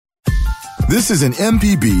This is an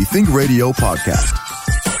MPB Think Radio podcast.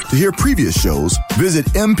 To hear previous shows, visit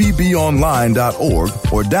mpbonline.org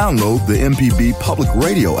or download the MPB Public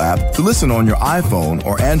Radio app to listen on your iPhone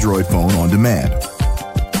or Android phone on demand.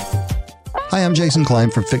 Hi, I'm Jason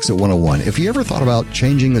Klein from Fix It 101. If you ever thought about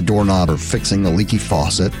changing a doorknob or fixing a leaky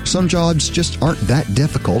faucet, some jobs just aren't that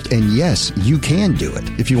difficult, and yes, you can do it.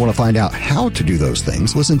 If you want to find out how to do those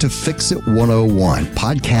things, listen to Fix It 101,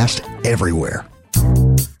 podcast everywhere.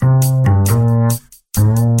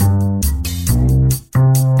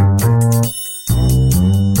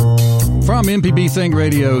 From MPB Think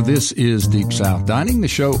Radio, this is Deep South Dining, the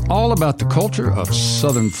show all about the culture of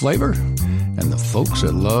Southern flavor and the folks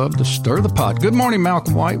that love to stir the pot. Good morning,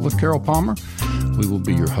 Malcolm White with Carol Palmer. We will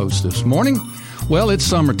be your host this morning. Well, it's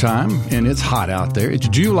summertime, and it's hot out there. It's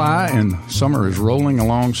July, and summer is rolling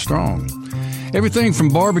along strong. Everything from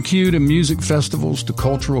barbecue to music festivals to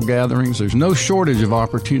cultural gatherings, there's no shortage of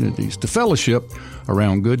opportunities to fellowship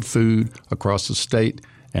around good food across the state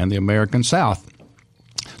and the American South.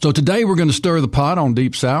 So today we're going to stir the pot on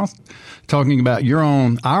Deep South, talking about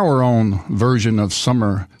our own version of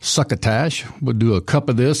summer succotash. We'll do a cup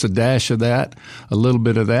of this, a dash of that, a little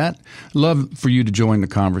bit of that. Love for you to join the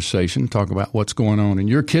conversation, talk about what's going on in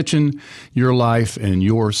your kitchen, your life, and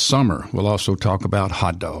your summer. We'll also talk about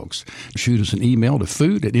hot dogs. Shoot us an email to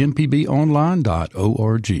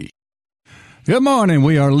food@mpbonline.org. Good morning.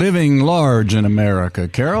 We are living large in America.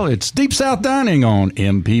 Carol, it's Deep South Dining on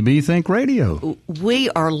MPB Think Radio.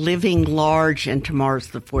 We are living large, and tomorrow's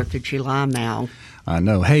the 4th of July, Mal. I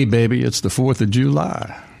know. Hey, baby, it's the 4th of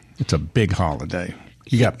July. It's a big holiday.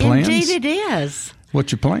 You got plans? Indeed it is.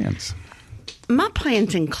 What's your plans? My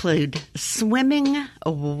plans include swimming,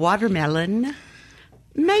 a watermelon,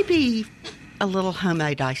 maybe a little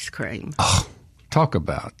homemade ice cream. Oh, talk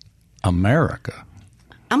about America.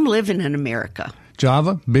 I'm living in America.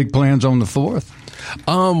 Java, big plans on the 4th?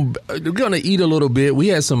 We're going to eat a little bit. We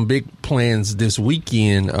had some big plans this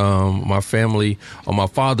weekend. My family on my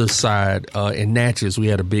father's side in Natchez, we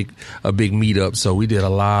had a big meetup. So we did a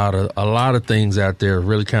lot of things out there,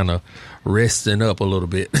 really kind of resting up a little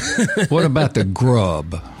bit. What about the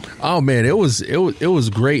grub? Oh man, it was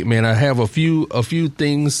great, man. I have a few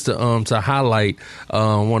things to highlight.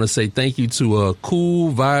 I want to say thank you to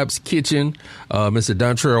Cool Vibes Kitchen, Mr.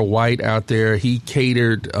 Dontrell White out there. He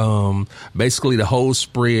catered basically the whole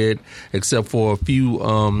spread except for a few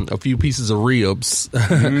pieces of ribs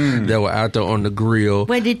that were out there on the grill.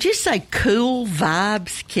 Wait, did you say Cool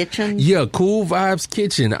Vibes Kitchen? Yeah, Cool Vibes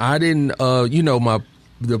Kitchen. I didn't,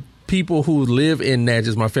 the people who live in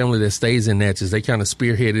Natchez, my family that stays in Natchez, they kind of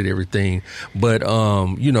spearheaded everything. But,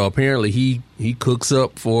 apparently he cooks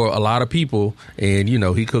up for a lot of people, and,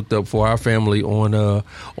 he cooked up for our family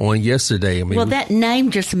on yesterday. I mean, well, that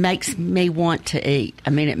name just makes me want to eat. I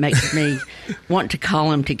mean, it makes me want to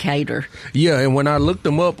call him to cater. Yeah, and when I looked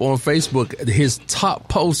him up on Facebook, his top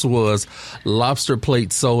post was lobster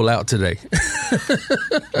plate sold out today.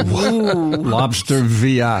 Lobster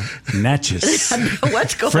via Natchez.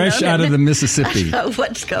 What's going Fresh on? out of the Mississippi.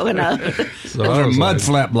 What's going on? So those are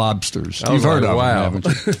mudflap lobsters. You've heard of them,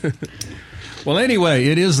 haven't you? Well, anyway,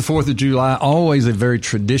 it is the 4th of July, always a very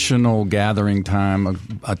traditional gathering time,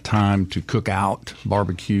 a time to cook out,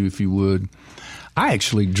 barbecue, if you would. I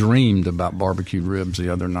actually dreamed about barbecue ribs the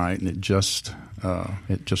other night, and it just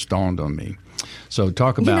dawned on me. So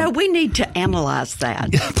talk about... we need to analyze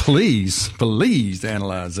that. Yeah, please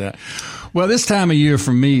analyze that. Well, this time of year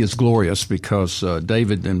for me is glorious because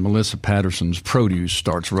David and Melissa Patterson's produce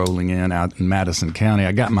starts rolling in out in Madison County.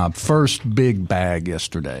 I got my first big bag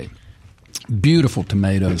yesterday. Beautiful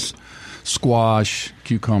tomatoes, squash,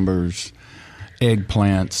 cucumbers,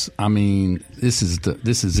 eggplants. I mean, this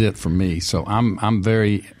is it for me. So I'm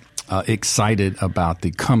very excited about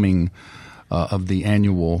the coming of the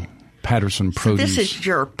annual Patterson produce. So this is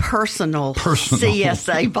your personal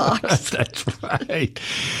CSA box. That's right.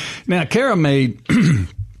 Now, Kara made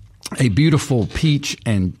a beautiful peach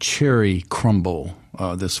and cherry crumble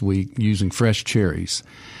this week using fresh cherries.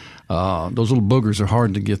 Those little boogers are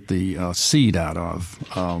hard to get the seed out of.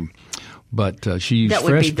 But she used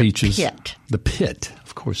fresh peaches. Pit. The pit,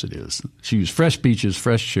 of course it is. She used fresh peaches,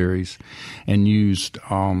 fresh cherries, and used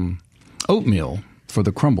oatmeal for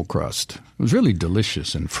the crumble crust. It was really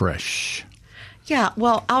delicious and fresh. Yeah,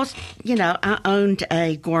 well, I owned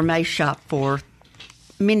a gourmet shop for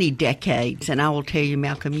many decades, and I will tell you,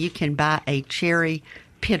 Malcolm, you can buy a cherry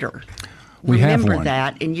pitter. We have Remember one.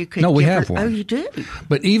 that, and you could. No, we have one. Oh, you do.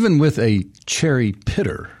 But even with a cherry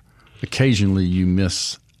pitter, occasionally you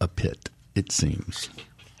miss a pit. It seems.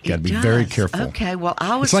 Got to be very careful. Okay, well,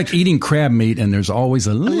 It's like eating crab meat, and there's always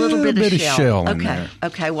a little bit of shell in there.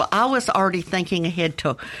 Okay, well, I was already thinking ahead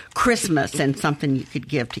to Christmas and something you could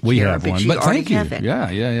give to Kira. We have one, but thank you. Have it. Yeah.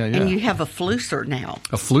 And you have a flusser now.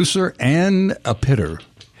 A flusser and a pitter.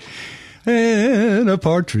 And a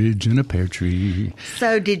partridge in a pear tree.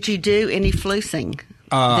 So did you do any flusing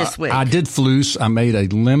this week? I did flus. I made a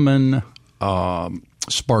lemon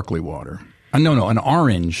sparkly water. No, an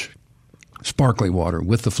orange sparkly water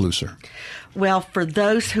with the flusser. Well, for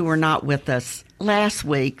those who were not with us last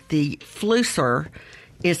week, the flusser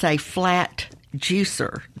is a flat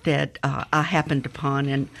juicer that I happened upon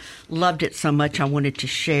and loved it so much I wanted to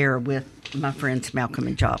share with my friends Malcolm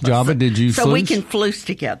and Java. Java, did you So flus? we can flus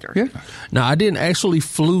together. Yeah. Now, I didn't actually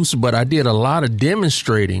flus, but I did a lot of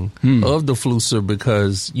demonstrating of the flusser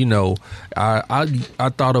because, I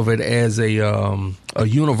thought of it as a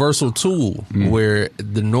universal tool where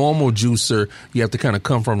the normal juicer, you have to kind of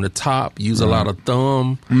come from the top, use a lot of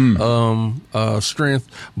thumb strength.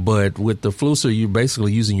 But with the flusser, you're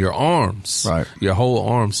basically using your arms, your whole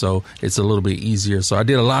arm. So it's a little bit easier. So I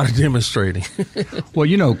did a lot of demonstrating.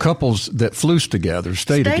 Well, couples that flus together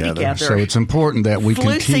stay together. So it's important that we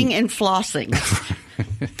continue. Flusing and flossing.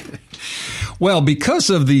 Well,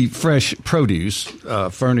 because of the fresh produce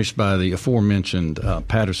furnished by the aforementioned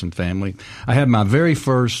Patterson family, I had my very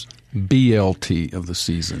first BLT of the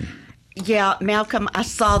season. Yeah, Malcolm, I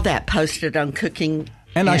saw that posted on Cooking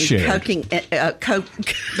and I shared. Cooking and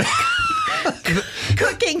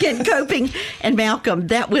Coping. And Malcolm,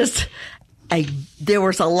 there was a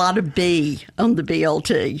lot of B on the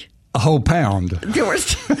BLT. A whole pound. There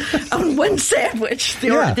was on one sandwich.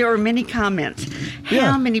 There were many comments.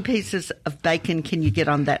 How many pieces of bacon can you get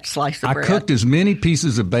on that slice of bread? I cooked as many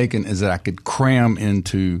pieces of bacon as I could cram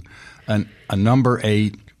into a number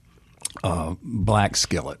 8 black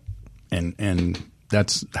skillet, and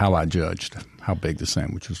that's how I judged how big the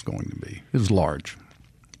sandwich was going to be. It was large,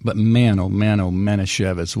 but man, oh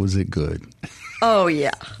Manischewitz, was it good. Oh,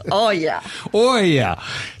 yeah. Oh, yeah. Oh, yeah.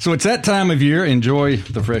 So it's that time of year. Enjoy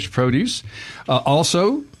the fresh produce.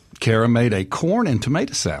 Also, Kara made a corn and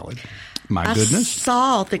tomato salad. My goodness. I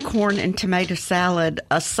saw the corn and tomato salad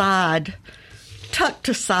tucked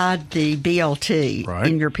aside the BLT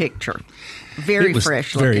in your picture. Very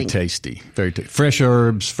fresh looking. Very tasty. Very tasty. Fresh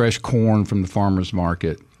herbs, fresh corn from the farmer's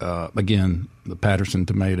market. Again, the Patterson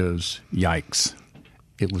tomatoes, yikes.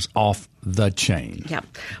 It was off the chain. Yeah.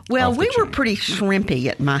 Well, we were pretty shrimpy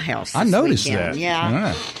at my house. I noticed weekend.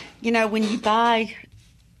 that. Yeah. When you buy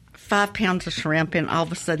 5 pounds of shrimp and all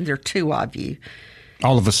of a sudden there are 2 of you.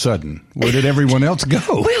 All of a sudden. Where did everyone else go?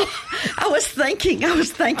 Well, I was thinking,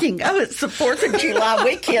 it's the 4th of July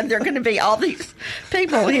weekend. There are going to be all these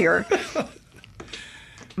people here.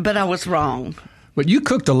 But I was wrong. But you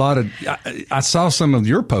cooked a lot of. I saw some of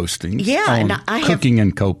your postings. Yeah, on and I cooking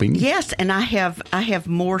and coping. Yes, and I have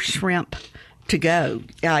more shrimp to go.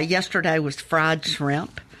 Yesterday was fried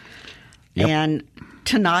shrimp, and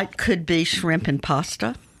tonight could be shrimp and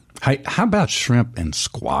pasta. Hey, how about shrimp and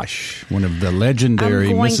squash? One of the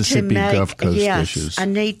legendary Mississippi Gulf Coast dishes. I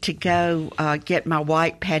need to go get my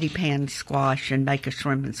white patty pan squash and make a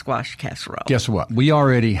shrimp and squash casserole. Guess what? We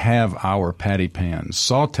already have our patty pans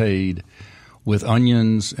sautéed with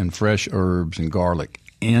onions and fresh herbs and garlic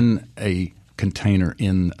in a container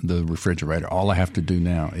in the refrigerator. All I have to do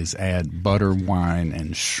now is add butter, wine,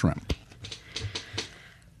 and shrimp.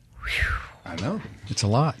 Whew. I know. It's a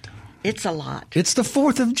lot. It's a lot. It's the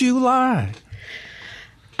 4th of July.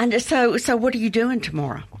 And so what are you doing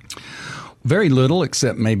tomorrow? Very little,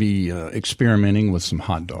 except maybe experimenting with some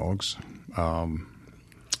hot dogs. I'm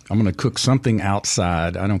going to cook something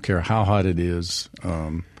outside. I don't care how hot it is.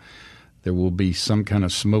 There will be some kind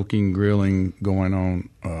of smoking, grilling going on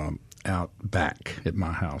out back at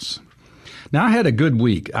my house. Now, I had a good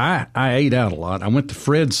week. I ate out a lot. I went to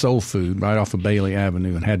Fred's Soul Food right off of Bailey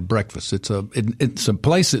Avenue and had breakfast. It's a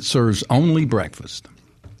place that serves only breakfast.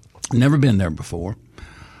 Never been there before.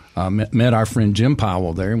 Met our friend Jim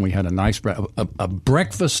Powell there, and we had a nice a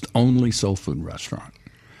breakfast-only soul food restaurant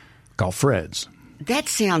called Fred's. That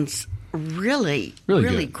sounds really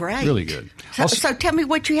great. Really good. So tell me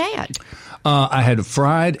what you had. I had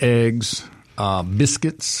fried eggs,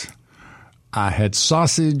 biscuits. I had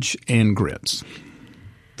sausage and grits.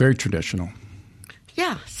 Very traditional.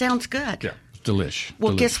 Yeah, sounds good. Yeah, delish.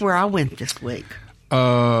 Well, guess where I went this week?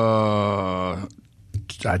 I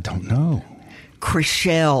don't know.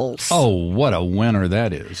 Chrishell's. Oh, what a winner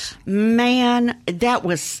that is. Man, that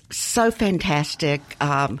was so fantastic.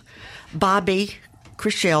 Bobby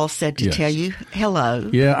Chriselle said to Yes. tell you hello.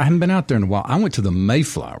 Yeah, I haven't been out there in a while. I went to the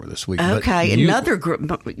Mayflower this week. but Okay, you- another group.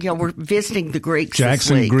 We're visiting the Greeks this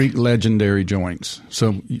Jackson week. Greek legendary joints.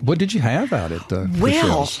 So, what did you have out at Well,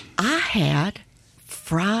 Chriselle's? I had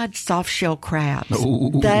fried soft-shell crabs.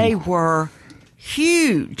 Ooh. They were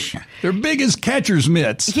huge. They're big as catcher's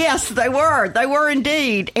mitts. Yes, they were. They were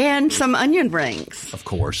indeed. And some onion rings. Of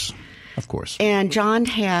course. Of course. And John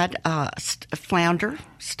had flounder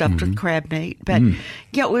stuffed with crab meat. But,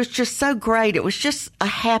 it was just so great. It was just a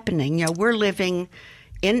happening. We're living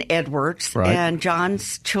in Edwards, Right. and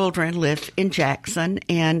John's children live in Jackson.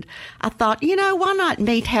 And I thought, why not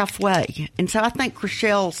meet halfway? And so I think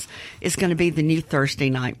Chriselle's is going to be the new Thursday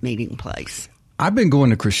night meeting place. I've been going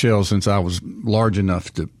to Chriselle since I was large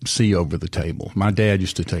enough to see over the table. My dad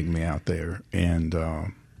used to take me out there, and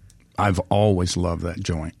I've always loved that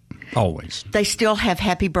joint. Always. They still have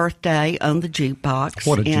Happy Birthday on the jukebox.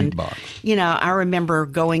 What a and, jukebox. I remember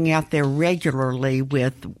going out there regularly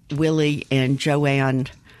with Willie and Joanne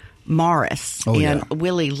Morris. Oh, and yeah.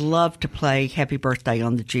 Willie loved to play Happy Birthday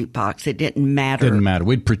on the jukebox. It didn't matter. Didn't matter.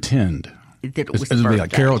 We'd pretend. That it was It'd be like,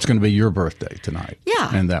 birthday. Carol, it's going to be your birthday tonight. Yeah,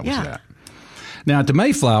 And that was yeah. that. Now, at the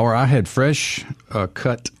Mayflower, I had fresh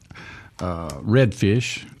cut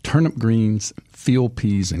redfish, turnip greens, field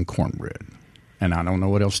peas, and cornbread. And I don't know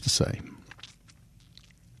what else to say.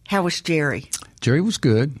 How was Jerry? Jerry was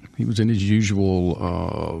good. He was in his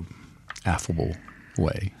usual affable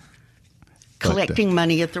way. But, Collecting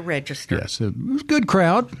money at the register. yes, it was a good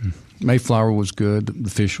crowd. Mayflower was good. The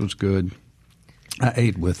fish was good. I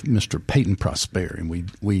ate with Mr. Peyton Prosper, and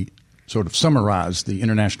we sort of summarized the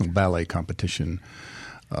International Ballet Competition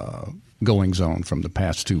goings on from the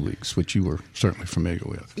past 2 weeks, which you were certainly familiar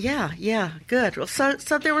with. Yeah, good. Well, so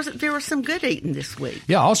there was some good eating this week.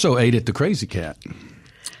 Yeah, I also ate at the Crazy Cat.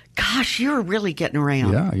 Gosh, you're really getting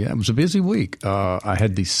around. Yeah, it was a busy week. I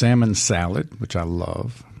had the salmon salad, which I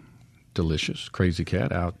love. Delicious. Crazy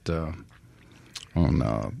Cat out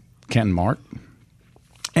on Canton Mart.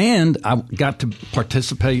 And I got to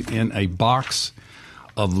participate in a box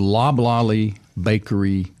of Loblolly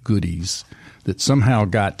Bakery goodies that somehow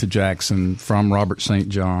got to Jackson from Robert St.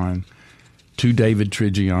 John to David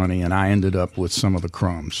Trigiani, and I ended up with some of the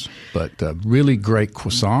crumbs. But really great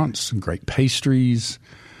croissants, great pastries,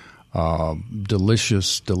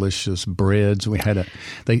 delicious breads. We had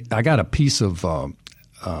I got a piece of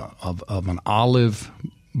an olive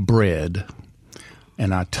bread,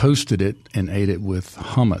 and I toasted it and ate it with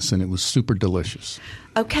hummus, and it was super delicious.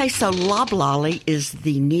 Okay, so Loblolly is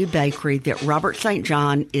the new bakery that Robert St.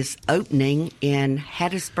 John is opening in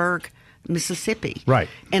Hattiesburg, Mississippi. Right.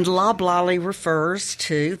 And Loblolly refers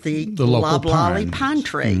to the local Loblolly pine.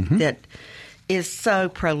 tree that is so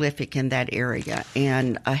prolific in that area.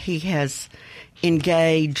 And he has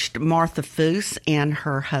engaged Martha Foose and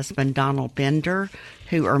her husband Donald Bender,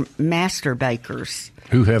 who are master bakers.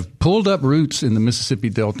 Who have pulled up roots in the Mississippi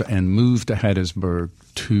Delta and moved to Hattiesburg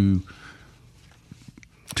to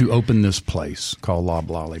open this place called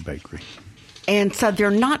Loblolly Bakery. And so they're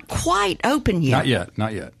not quite open yet.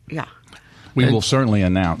 Not yet. Yeah. We will certainly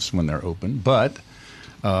announce when they're open, but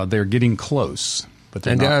they're getting close. But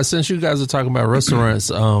And guys, since you guys are talking about restaurants,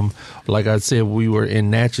 like I said, we were in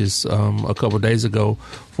Natchez a couple of days ago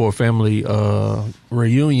for a family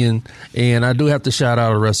reunion, and I do have to shout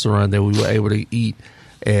out a restaurant that we were able to eat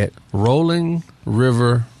at Rolling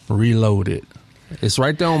River Reloaded. It's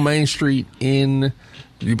right there on Main Street in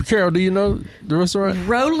Carol, do you know the restaurant?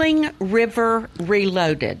 Rolling River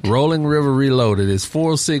Reloaded. Rolling River Reloaded. It's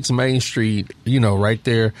 406 Main Street, right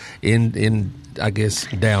there in I guess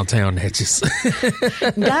downtown Natchez.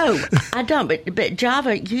 No, I don't. But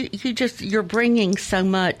Java, you're bringing so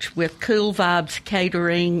much with Cool Vibes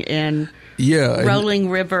Catering and Rolling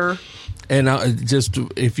River. And just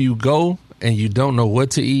if you go and you don't know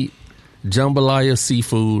what to eat, Jambalaya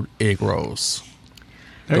Seafood Egg Rolls.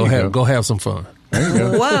 Go have some fun.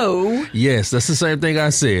 Whoa! Yes, that's the same thing I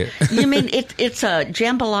said. You mean it's a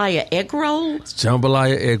jambalaya egg roll? It's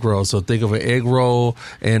jambalaya egg roll. So think of an egg roll,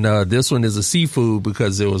 and this one is a seafood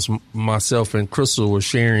because it was myself and Crystal were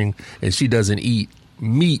sharing, and she doesn't eat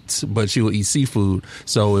meat, but she will eat seafood.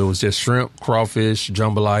 So it was just shrimp, crawfish,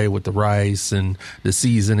 jambalaya with the rice and the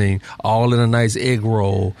seasoning, all in a nice egg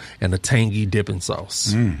roll and a tangy dipping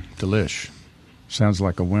sauce. Delish. Sounds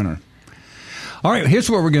like a winner. All right, here's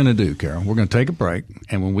what we're going to do, Carol. We're going to take a break,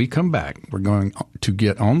 and when we come back, we're going to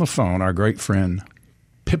get on the phone our great friend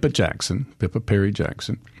Pippa Perry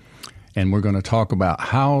Jackson, and we're going to talk about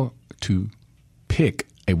how to pick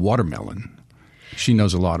a watermelon. She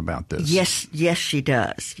knows a lot about this. Yes, she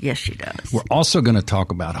does. Yes, she does. We're also going to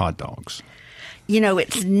talk about hot dogs.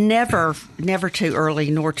 It's never too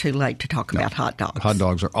early nor too late to talk about hot dogs. Hot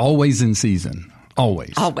dogs are always in season.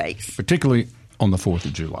 Always. Particularly on the 4th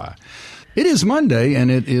of July. It is Monday, and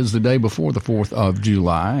it is the day before the 4th of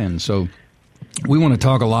July, and so we want to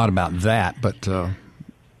talk a lot about that, but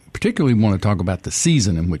particularly want to talk about the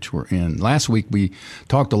season in which we're in. Last week we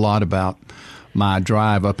talked a lot about my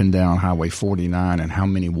drive up and down Highway 49 and how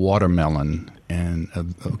many watermelon and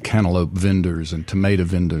cantaloupe vendors and tomato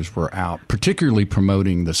vendors were out, particularly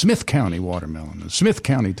promoting the Smith County watermelon, the Smith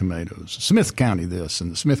County tomatoes, Smith County this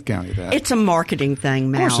and the Smith County that. It's a marketing thing,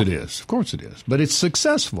 Mal. Of course it is. But it's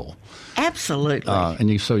successful.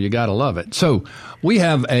 Absolutely. So you got to love it. So we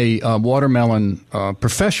have a watermelon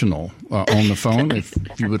professional on the phone. If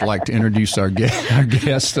you would like to introduce our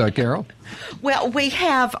guest, Carol. Well, we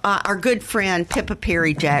have our good friend Pippa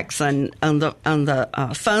Perry Jackson on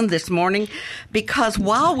the phone this morning, because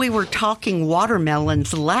while we were talking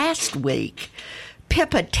watermelons last week,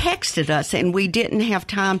 Pippa texted us and we didn't have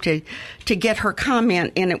time to get her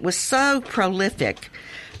comment, and it was so prolific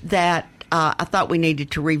that I thought we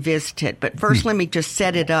needed to revisit it. But first, let me just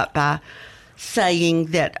set it up by saying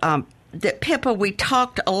that Pippa, we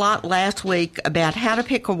talked a lot last week about how to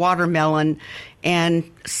pick a watermelon, and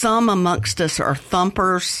some amongst us are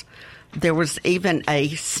thumpers. There was even a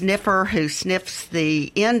sniffer who sniffs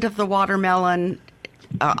the end of the watermelon,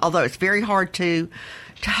 although it's very hard to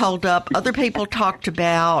hold up. Other people talked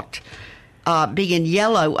about being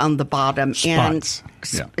yellow on the bottom and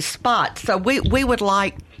spots. So we would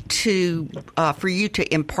like to for you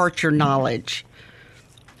to impart your knowledge.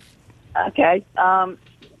 Okay. To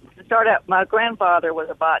start out, my grandfather was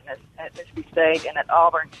a botanist at Mississippi State and at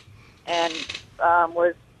Auburn, and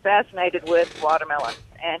was fascinated with watermelon.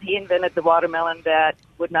 And he invented the watermelon that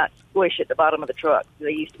would not squish at the bottom of the truck.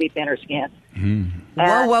 They used to be thinner skinned.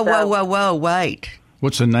 Whoa, wait.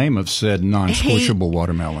 What's the name of said non-squishable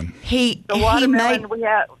watermelon? The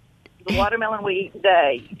watermelon we eat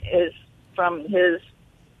today is from his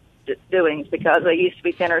doings, because they used to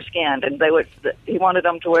be thinner skinned, and he wanted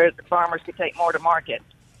them to where the farmers could take more to market.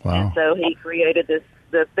 Wow. And so he created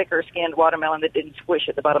the thicker skinned watermelon that didn't squish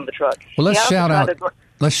at the bottom of the truck. Well, let's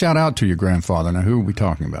shout out to your grandfather. Now, who are we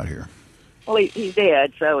talking about here? Well, he's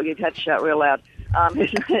dead, so you'd have to shout real loud.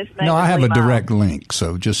 His name no, I have Lee a direct Miles. link.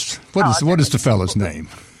 So just what is the fellow's name?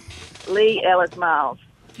 Lee Ellis Miles.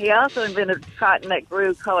 He also invented cotton that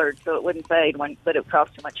grew colored so it wouldn't fade, but it would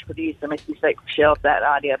cost too much to produce. The Mississippi State shelved that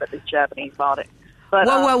idea, but the Japanese bought it. But,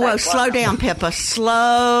 whoa! Slow down, Pippa.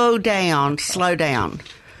 Slow down.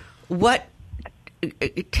 What?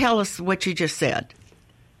 Tell us what you just said.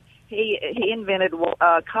 He invented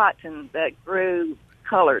cotton that grew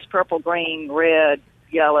colors: purple, green, red,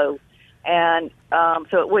 yellow, and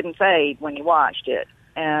so it wouldn't fade when you washed it.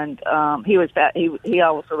 And he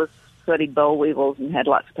also studied boll weevils and had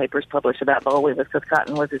lots of papers published about boll weevils because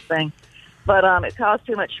cotton was his thing. But it cost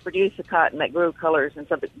too much to produce the cotton that grew colors, and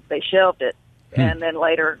so they shelved it. And then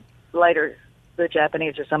later, the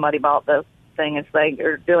Japanese or somebody bought the thing, and they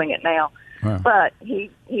are doing it now. Wow. But he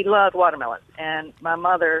loved watermelons, and my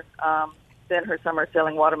mother spent her summer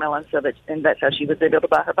selling watermelons, and that's how she was able to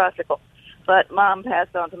buy her bicycle. But Mom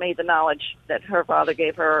passed on to me the knowledge that her father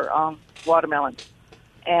gave her on watermelons,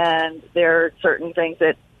 and there are certain things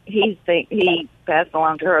that he passed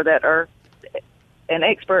along to her that are an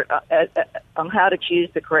expert on how to choose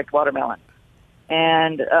the correct watermelon.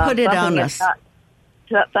 And put it on us.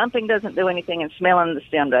 Something doesn't do anything, and smelling the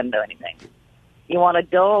stem doesn't do anything. You want a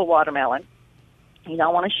dull watermelon. You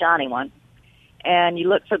don't want a shiny one. And you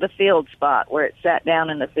look for the field spot where it sat down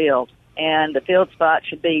in the field. And the field spot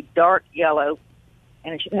should be dark yellow,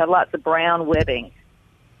 and it should have lots of brown webbing.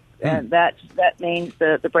 And that means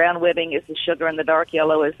the brown webbing is the sugar, and the dark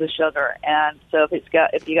yellow is the sugar. And so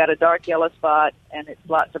if you got a dark yellow spot and it's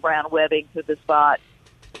lots of brown webbing to the spot,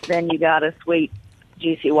 then you got a sweet,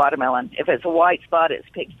 juicy watermelon. If it's a white spot, it's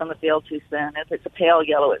picked from the field too soon. If it's a pale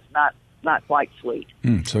yellow, it's not quite sweet.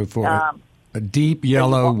 So for a deep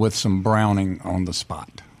yellow with some browning on the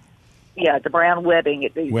spot. Yeah, the brown webbing.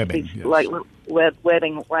 Webbing, yes. Like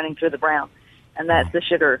webbing running through the brown. And that's the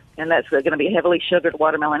sugar, and that's going to be a heavily sugared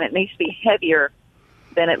watermelon. It needs to be heavier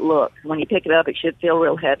than it looks. When you pick it up, it should feel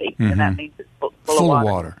real heavy, and that means it's full of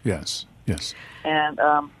water. Yes. And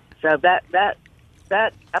so that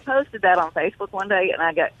I posted that on Facebook one day, and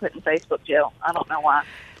I got put in Facebook jail. I don't know why,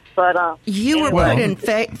 but you were put in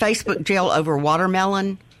Facebook jail over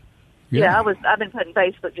watermelon. Yeah, I've been put in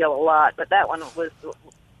Facebook jail a lot, but that one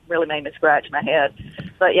really made me scratch my head.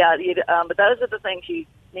 But yeah, but those are the things you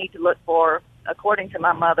need to look for. According to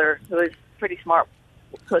my mother, who is a pretty smart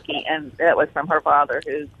cookie, and that was from her father,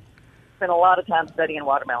 who spent a lot of time studying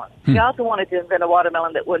watermelon. He also wanted to invent a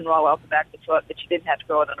watermelon that wouldn't roll off the back of the truck, that you didn't have to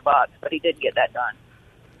grow it in a box, but he didn't get that done.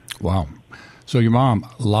 Wow. So your mom,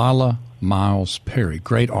 Lala Miles Perry,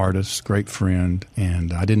 great artist, great friend,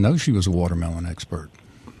 and I didn't know she was a watermelon expert.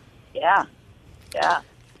 Yeah.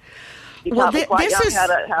 You Well, taught me quite this young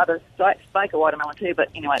is- how to spike a watermelon, too, but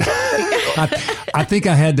anyway. I think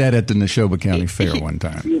I had that at the Neshoba County Fair one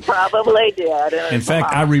time. You probably did. In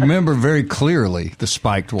fact, I remember very clearly the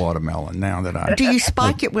spiked watermelon now that I... Do you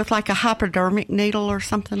spike it with like a hypodermic needle or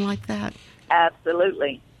something like that?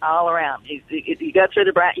 Absolutely, all around. You go through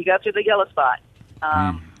the yellow spot.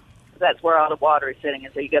 That's where all the water is sitting,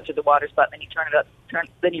 and so you go through the water spot, then you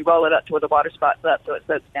then you roll it up to where the water spot's up, so it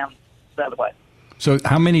soaks down the other way. So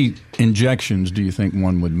how many injections do you think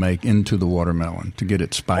one would make into the watermelon to get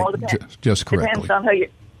it spiked just correctly?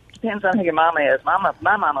 Depends on who your mama is. My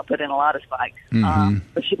mama put in a lot of spikes,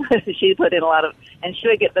 but she put in a lot of, and she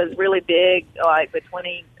would get those really big, like the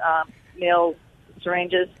 20 mil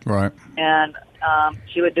syringes, Right. and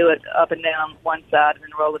she would do it up and down one side and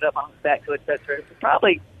then roll it up on the back so it goes through. So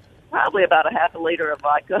probably about a half a liter of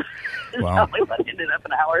vodka. Wow. Probably what ended up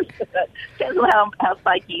in hours. Depends on how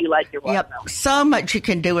spiky you like your watermelon. Yep, so much you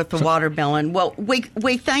can do with the watermelon. Well, we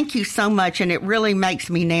thank you so much, and it really makes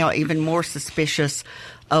me now even more suspicious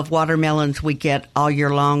of watermelons we get all year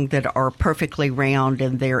long that are perfectly round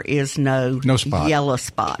and there is no spot. yellow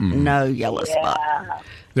spot. No yellow spot.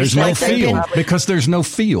 There's It's no like they've been- field because there's no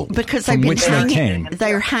field Because from they've been which they hanging, came.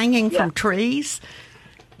 they're hanging Yeah. from trees.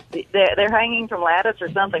 They're hanging from lattice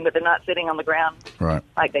or something, but they're not sitting on the ground Right.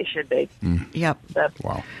 like they should be. Yep. So,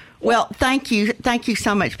 Wow. Well, thank you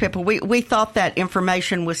so much, Pippa. We thought that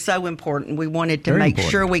information was so important. We wanted to Very make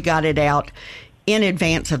important. sure we got it out in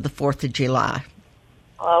advance of the 4th of July.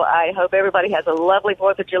 well, I hope everybody has a lovely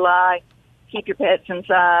 4th of July. Keep your pets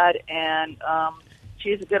inside and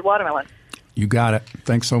choose a good watermelon. You got it.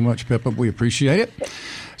 Thanks so much, Pippa. We appreciate it.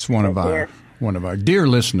 It's one of our dear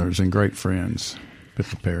listeners and great friends,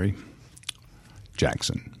 Pippa Perry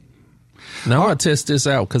Jackson. Now I'll test this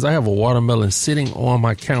out because I have a watermelon sitting on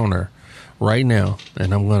my counter right now,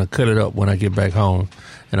 and I'm going to cut it up when I get back home,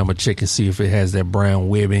 and I'm going to check and see if it has that brown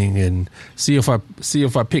webbing and see if I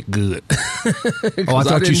pick good. Oh, I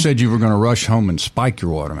thought you said you were going to rush home and spike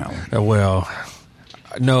your watermelon. Well,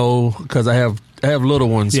 no, because I have little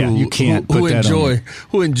ones Yeah, who you can't who put that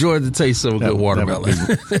on enjoy the taste of a good watermelon.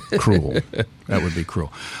 That would be cruel. That would be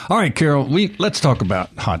cruel. All right, Carol, let's talk about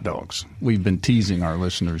hot dogs. We've been teasing our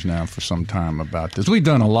listeners now for some time about this. We've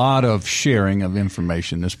done a lot of sharing of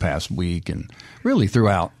information this past week and really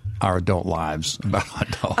throughout our adult lives about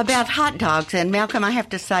hot dogs. About hot dogs. And Malcolm, I have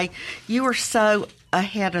to say, you are so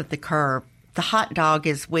ahead of the curve. The hot dog,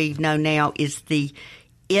 as we know now, is the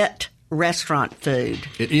restaurant food.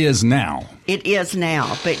 It is now. It is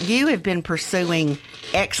now. But you have been pursuing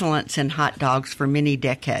excellence in hot dogs for many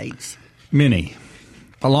decades. Many.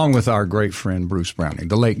 Along with our great friend Bruce Browning,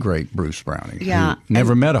 the late great Bruce Browning. Yeah, Who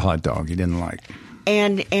never met a hot dog he didn't like.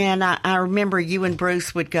 And I remember you and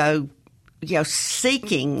Bruce would go,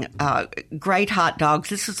 seeking great hot dogs.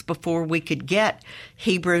 This was before we could get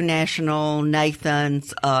Hebrew National,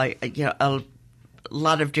 Nathan's, a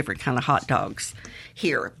lot of different kind of hot dogs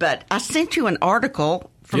here. But I sent you an article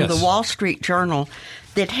from Yes. the Wall Street Journal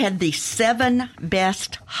that had the 7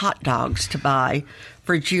 best hot dogs to buy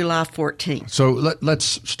for July 14th. So let's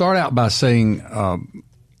start out by saying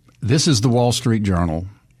this is the Wall Street Journal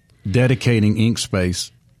dedicating ink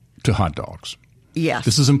space to hot dogs. Yes.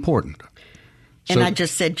 This is important. And So- I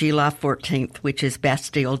just said July 14th, which is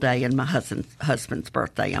Bastille Day and my husband's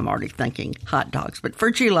birthday. I'm already thinking hot dogs. But for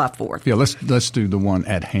July 4th. Yeah, let's do the one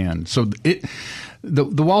at hand. So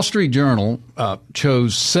the Wall Street Journal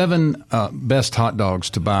chose 7 best hot dogs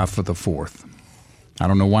to buy for the 4th. I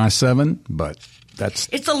don't know why 7, but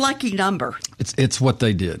It's a lucky number. it's what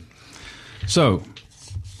they did. So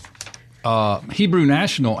Hebrew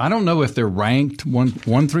National, I don't know if they're ranked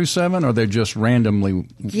 1 through 7 or they're just randomly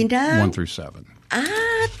 1 through 7.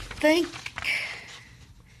 I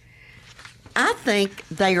think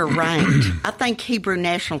they are ranked. I think Hebrew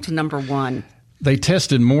National's number 1. They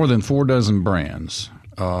tested more than 4 dozen brands.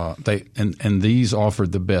 And these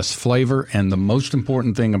offered the best flavor and the most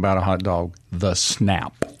important thing about a hot dog, the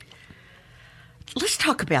snap. Let's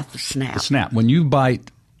talk about the snap. The snap. When you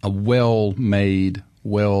bite a well-made,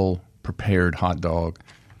 well-prepared hot dog,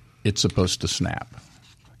 it's supposed to snap.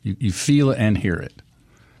 You feel it and hear it.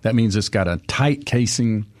 That means it's got a tight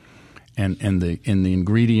casing and the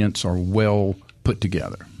ingredients are well put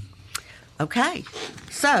together. Okay.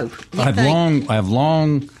 So, I have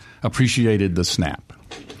long appreciated the snap.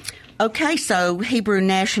 Okay, so Hebrew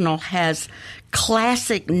National has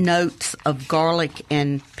classic notes of garlic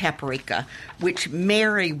and paprika, which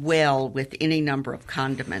marry well with any number of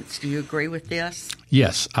condiments. Do you agree with this?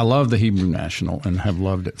 Yes, I love the Hebrew National and have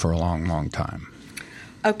loved it for a long, long time.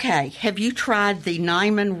 Okay. Have you tried the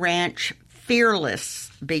Niman Ranch Fearless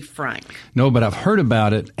Beef Frank? No, but I've heard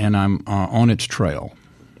about it, and I'm on its trail.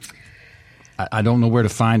 I don't know where to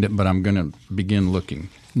find it, but I'm going to begin looking.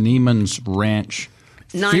 Neiman's Ranch.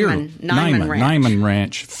 Niman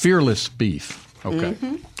Ranch Fearless Beef. Okay.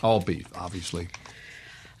 All beef, obviously.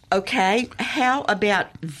 Okay. How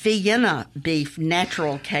about Vienna beef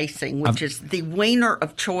natural casing, which is the wiener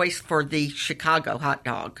of choice for the Chicago hot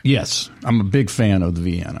dog? Yes, I'm a big fan of the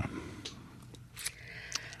Vienna.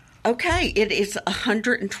 Okay, it is a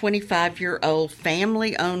 125-year-old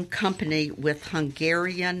family-owned company with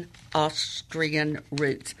Hungarian-Austrian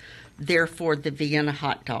roots, therefore the Vienna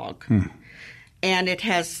hot dog. And it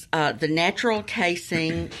has the natural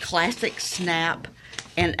casing, classic snap,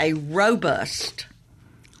 and a robust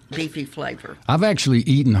beefy flavor. I've actually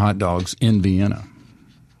eaten hot dogs in Vienna.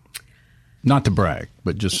 Not to brag,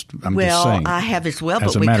 but just I'm just saying. Well, I have as well,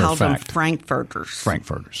 but we call them Frankfurters.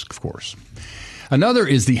 Frankfurters, of course. Another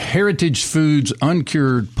is the Heritage Foods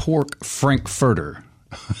Uncured Pork Frankfurter.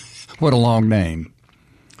 What a long name.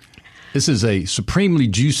 This is a supremely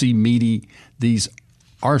juicy, meaty, these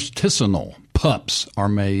artisanal pups are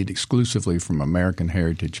made exclusively from American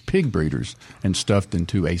heritage pig breeders and stuffed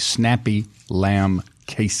into a snappy lamb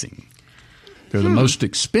casing. They're the most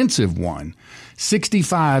expensive one,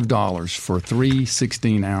 $65 for 3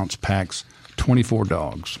 16-ounce packs, 24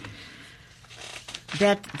 dogs.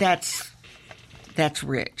 That's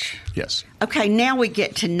rich. Yes. Okay, now we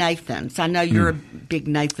get to Nathan's. I know you're a big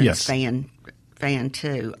Nathan's fan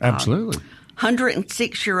too. Absolutely.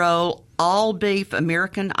 106-year-old all-beef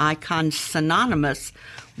American icon synonymous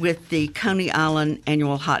with the Coney Island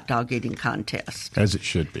annual hot dog eating contest. As it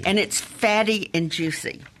should be. And it's fatty and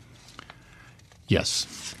juicy.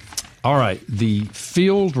 Yes. All right. The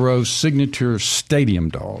Field Roast Signature Stadium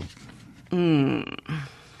Dog. A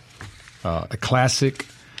classic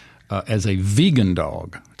as a vegan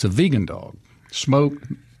dog. It's a vegan dog. Smoked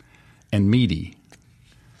and meaty.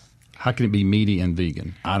 How can it be meaty and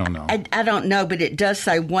vegan? I don't know. I don't know, but it does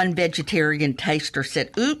say one vegetarian taster said,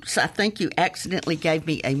 "Oops, I think you accidentally gave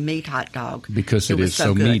me a meat hot dog." Because it is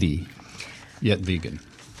so meaty, yet vegan.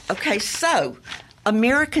 Okay, so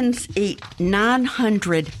Americans eat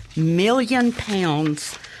 900 million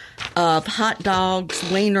pounds of hot dogs,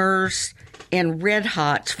 wieners, and Red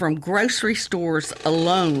Hots from grocery stores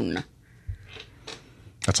alone.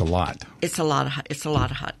 That's a lot. It's a lot of hot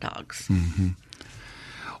dogs. Mm-hmm.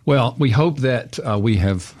 Well, we hope that we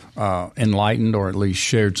have enlightened or at least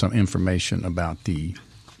shared some information about the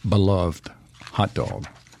beloved hot dog.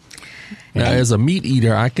 Now, as a meat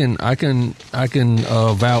eater, I can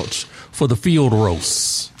vouch for the Field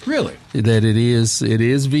Roast. Really? That it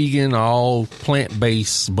is vegan, all plant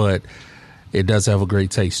based, but it does have a great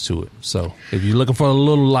taste to it. So if you're looking for a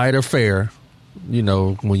little lighter fare,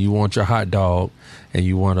 when you want your hot dog and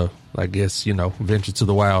you want to, I guess, venture to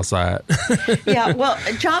the wild side. Yeah, well,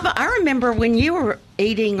 Java, I remember when you were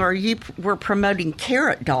eating or you were promoting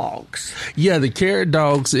carrot dogs. Yeah, the carrot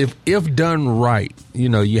dogs, if done right,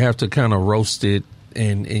 you have to kind of roast it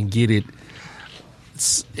and get it.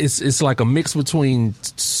 It's like a mix between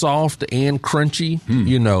soft and crunchy,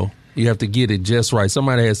 You have to get it just right.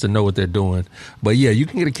 Somebody has to know what they're doing. But, yeah, you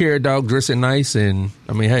can get a carrot dog, dress it nice, and,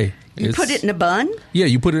 hey. You put it in a bun? Yeah,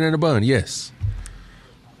 you put it in a bun, yes.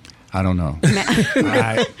 I don't know.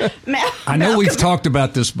 I know we've talked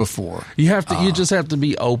about this before. You have to. You just have to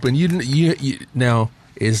be open. Now,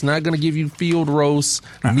 it's not going to give you Field Roast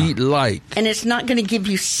meat light, and it's not going to give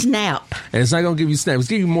you snap. And it's not going to give you snap. It's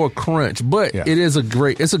going to give you more crunch, but it is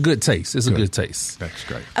it's a good taste. It's a good taste. That's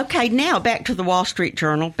great. Okay, now back to the Wall Street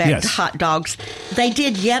Journal. Back to hot dogs. They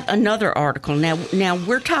did yet another article. Now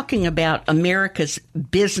we're talking about America's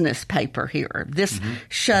business paper here. This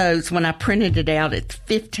shows, when I printed it out, it's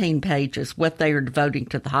 15 pages what they are devoting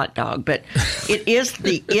to the hot dog. But it is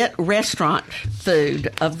the restaurant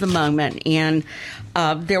food of the moment, and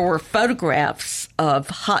there were photographs of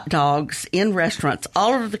hot dogs in restaurants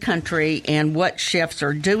all over the country and what chefs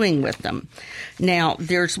are doing with them. Now,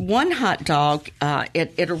 there's one hot dog at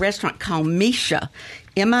a restaurant called Mischa,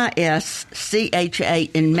 M-I-S-C-H-A,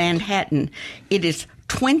 in Manhattan. It is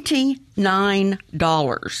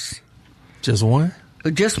 $29. Just one?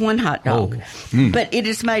 Just one hot dog. But it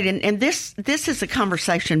is made, and this is a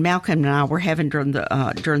conversation Malcolm and I were having during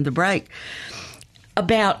the break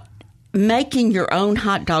about making your own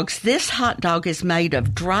hot dogs. This hot dog is made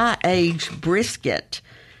of dry-aged brisket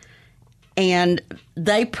and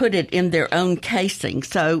they put it in their own casing.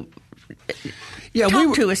 So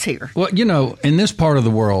talk to us here. Well, in this part of the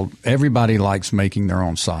world, everybody likes making their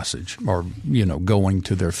own sausage or, going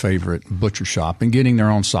to their favorite butcher shop and getting their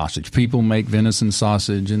own sausage. People make venison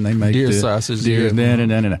sausage and they make deer sausage.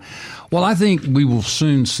 Well, I think we will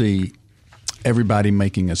soon see everybody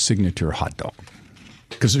making a signature hot dog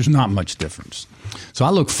because there's not much difference. So I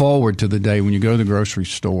look forward to the day when you go to the grocery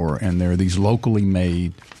store and there are these locally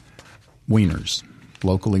made wieners,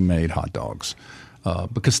 locally made hot dogs.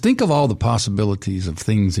 Because think of all the possibilities of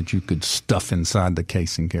things that you could stuff inside the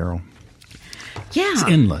casing, Carol. Yeah. It's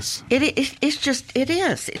endless. It is.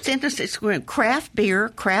 It's endless. It's craft beer,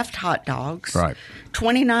 craft hot dogs. Right.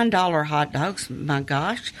 $29 hot dogs. My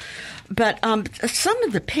gosh. But some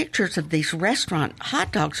of the pictures of these restaurant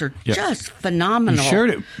hot dogs are just phenomenal. You shared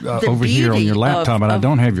it over here on your laptop, and I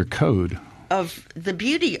don't have your code. Of the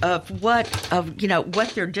beauty of what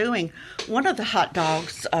they're doing. One of the hot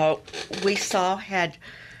dogs we saw had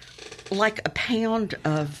like a pound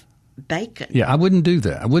of bacon. Yeah, I wouldn't do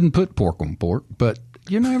that. I wouldn't put pork on pork, but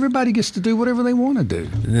everybody gets to do whatever they want to do.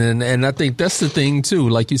 And I think that's the thing too.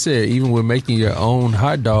 Like you said, even with making your own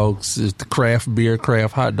hot dogs, it's the craft beer,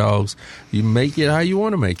 craft hot dogs. You make it how you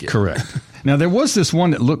want to make it. Correct. Now there was this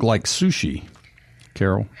one that looked like sushi.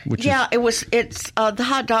 Carol? It's the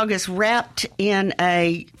hot dog is wrapped in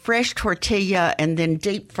a fresh tortilla and then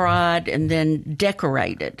deep fried and then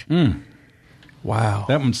decorated. Wow.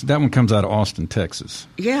 That one comes out of Austin, Texas.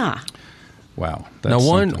 Yeah. Wow. Now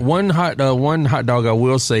one hot dog I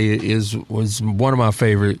will say was one of my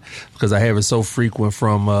favorite because I have it so frequent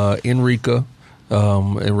from Enrica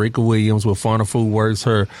Williams with Fauna Food Works.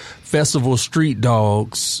 Her festival street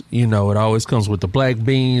dogs, it always comes with the black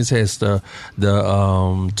beans, has the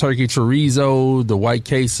turkey chorizo, the white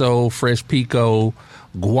queso, fresh pico,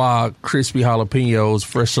 guac, crispy jalapenos,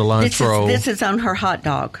 fresh cilantro. This is on her hot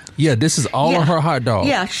dog. Yeah, this is all on her hot dog.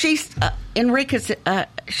 Yeah, she's Enrica's.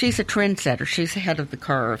 She's a trendsetter. She's ahead of the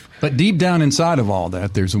curve. But deep down inside of all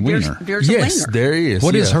that, there's a wiener. There's a yes, wiener. There is.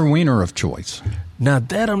 What is her wiener of choice? Now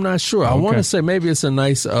that I'm not sure. Okay. I want to say maybe it's a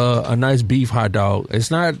nice beef hot dog.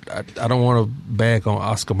 It's not. I don't want to bag on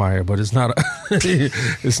Oscar Mayer, but it's not.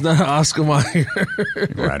 It's not an Oscar Mayer.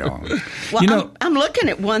 Right on. Well, I'm looking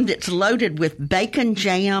at one that's loaded with bacon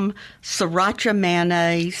jam, sriracha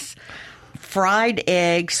mayonnaise, fried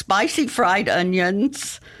eggs, spicy fried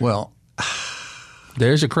onions. Well,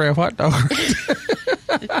 there's your craft hot dog.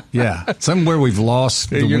 Yeah, somewhere we've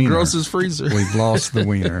lost the in your wiener. grocer's freezer. We've lost the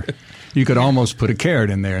wiener. You could almost put a carrot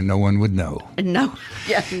in there and no one would know. No.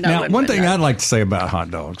 Now, one thing I'd like to say about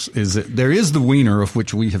hot dogs is that there is the wiener, of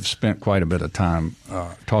which we have spent quite a bit of time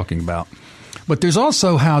talking about. But there's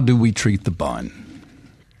also how do we treat the bun?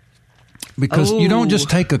 Because you don't just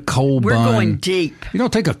take a cold bun. We're going deep. You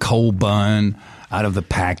don't take a cold bun out of the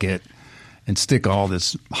packet and stick all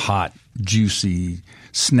this hot, juicy,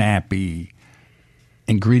 snappy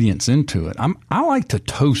ingredients into it. I like to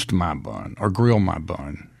toast my bun or grill my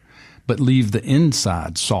bun, but leave the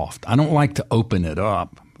inside soft. I don't like to open it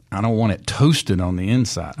up. I don't want it toasted on the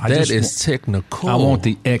inside. That is technical. I want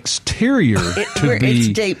the exterior to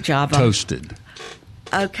be toasted.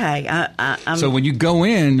 Okay. So when you go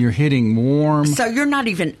in, you're hitting warm. So you're not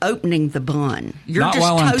even opening the bun. You're not just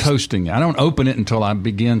while I'm toasting it. I don't open it until I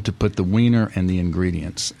begin to put the wiener and the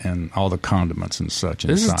ingredients and all the condiments and such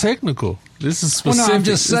inside. This is technical. This is specific. Well, no, I'm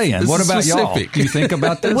just saying. What about y'all? Do you think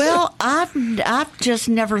about this? Well, I've just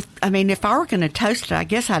never. I mean, if I were going to toast it, I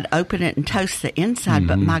guess I'd open it and toast the inside. Mm-hmm.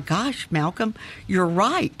 But my gosh, Malcolm, you're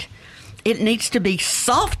right. It needs to be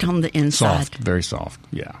soft on the inside. Soft, very soft.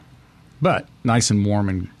 Yeah. But nice and warm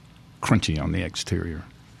and crunchy on the exterior.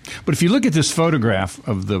 But if you look at this photograph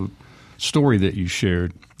of the story that you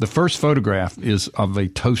shared, the first photograph is of a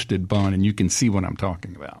toasted bun, and you can see what I'm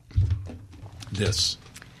talking about. This.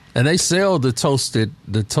 And they sell the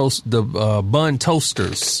bun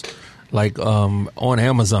toasters, like on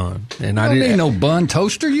Amazon. And I didn't need no bun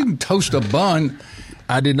toaster. You can toast a bun.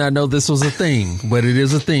 I did not know this was a thing, but it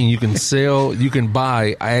is a thing. You can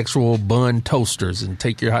buy actual bun toasters and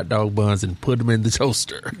take your hot dog buns and put them in the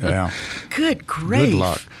toaster. Yeah. Good grief. Good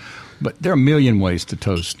luck. But there are a million ways to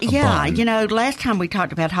toast a bun. Last time we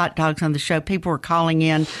talked about hot dogs on the show, people were calling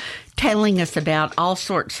in telling us about all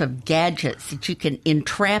sorts of gadgets that you can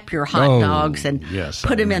entrap your hot dogs and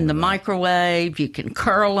put them in the microwave. You can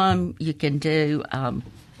curl them. You can do...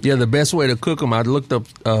 Yeah, the best way to cook them, I looked up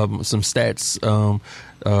some stats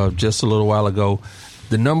just a little while ago.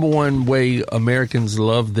 The number one way Americans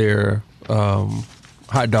love their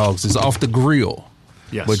hot dogs is off the grill.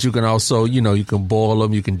 Yes. But you can also, you can boil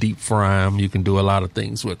them, you can deep fry them, you can do a lot of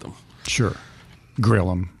things with them. Sure. Grill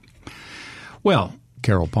them. Well,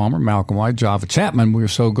 Carol Palmer, Malcolm White, Java Chapman, we're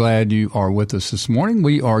so glad you are with us this morning.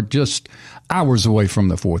 We are just hours away from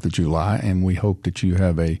the 4th of July, and we hope that you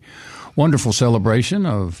have a wonderful celebration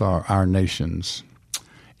of our nation's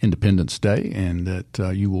Independence Day, and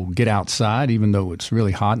that you will get outside, even though it's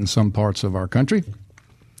really hot in some parts of our country.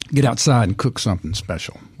 Get outside and cook something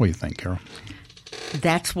special. What do you think, Carol?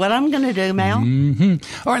 That's what I'm going to do, Mal.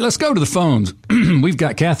 Mm-hmm. All right, let's go to the phones. We've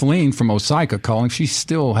got Kathleen from Osika calling. She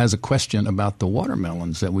still has a question about the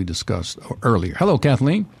watermelons that we discussed earlier. Hello,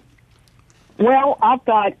 Kathleen. Well, I've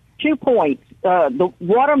got 2 points. The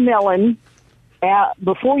watermelon,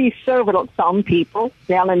 before you serve it, some people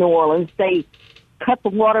down in New Orleans, they cut the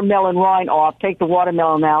watermelon rind off, take the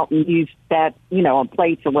watermelon out, and use that, on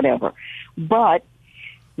plates or whatever. But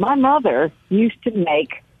my mother used to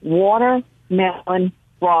make watermelon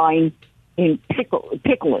rind and pickle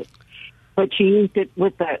it, but she used it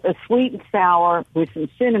with a sweet and sour with some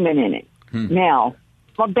cinnamon in it. Now,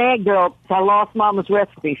 I'm a bad girl, so I lost Mama's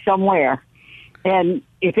recipe somewhere, and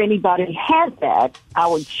if anybody has that, I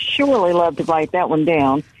would surely love to write that one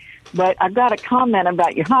down. But I got a comment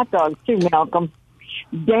about your hot dogs too, Malcolm.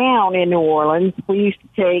 Down in New Orleans, we used to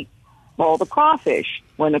take all the crawfish.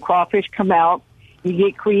 When the crawfish come out, you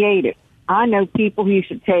get creative. I know people who used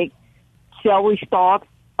to take celery stalks,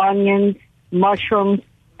 onions, mushrooms,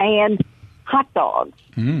 and hot dogs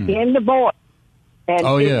in the boil. And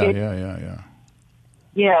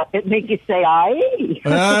yeah, it makes you say, aye.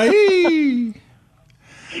 Aye.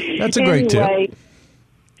 That's a great tip.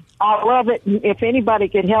 I love it. If anybody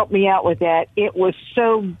could help me out with that, it was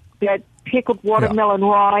so that pickled watermelon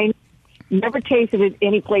rind. Never tasted it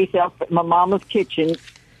anyplace else but my mama's kitchen,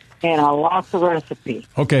 and I lost the recipe.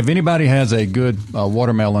 Okay, if anybody has a good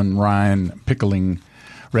watermelon rind pickling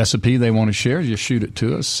recipe they want to share, just shoot it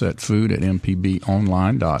to us at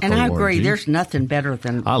food@mpbonline.org. And I agree, there's nothing better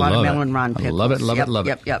than watermelon rind pickles. I love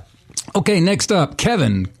it. Yep. Okay, next up,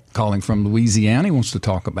 Kevin calling from Louisiana. He wants to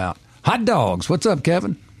talk about hot dogs. What's up,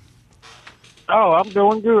 Kevin? Oh, I'm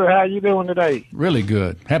doing good. How you doing today? Really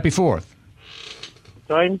good. Happy 4th.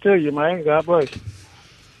 Same to you, man. God bless you.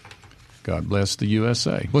 God bless the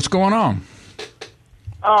USA. What's going on?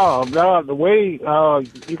 Oh, God, the way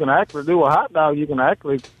you can actually do a hot dog, you can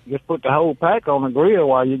actually just put the whole pack on the grill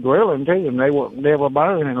while you're grilling, too, and they won't never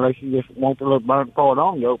burn unless you just want the little burnt part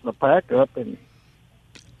on. You open the pack up and...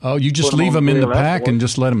 Oh, you just leave them in the pack and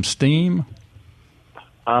just let them steam?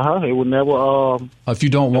 It would never... if you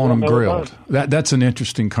don't want them grilled. That's an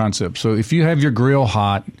interesting concept. So if you have your grill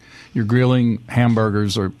hot, you're grilling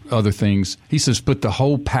hamburgers or other things, he says put the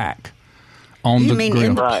whole pack on the grill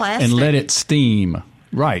in the plastic? And let it steam.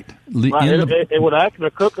 Right. It would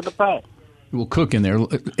actually cook in the pack. It will cook in there.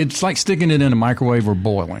 It's like sticking it in a microwave or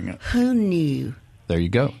boiling it. Who knew? There you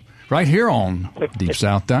go. Right here on Deep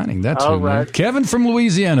South Dining. That's All who right. knew. Kevin from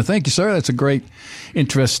Louisiana. Thank you, sir. That's a great,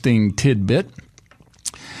 interesting tidbit.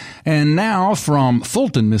 And now from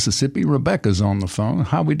Fulton, Mississippi, Rebecca's on the phone.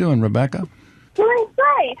 How we doing, Rebecca? Doing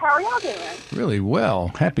great. How are y'all doing? Really well.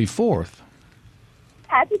 Happy 4th.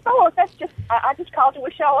 Happy 4th. I just called to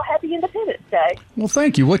wish y'all a happy Independence Day. Well,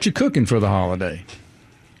 thank you. What you cooking for the holiday?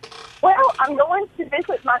 Well, I'm going to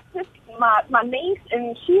visit my sister, my niece,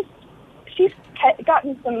 and she's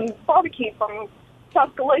gotten some barbecue from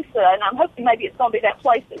Tuscaloosa, and I'm hoping maybe it's going to be that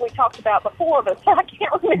place that we talked about before, but I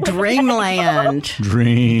can't remember.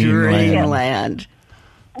 Dreamland.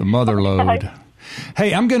 The mother lode.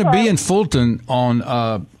 Hey, I'm going to be in Fulton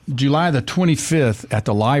on July the 25th at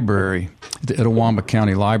the library, the Itawamba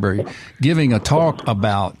County Library, giving a talk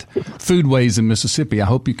about foodways in Mississippi. I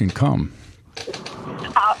hope you can come.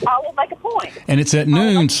 I will make a point. And it's at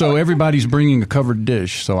noon, so everybody's bringing a covered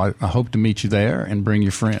dish. So I hope to meet you there and bring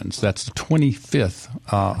your friends. That's the 25th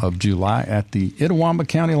of July at the Itawamba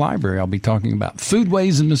County Library. I'll be talking about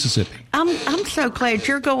foodways in Mississippi. I'm so glad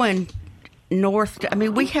you're going north. I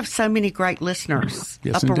mean, we have so many great listeners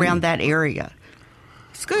Yes, up indeed. around that area.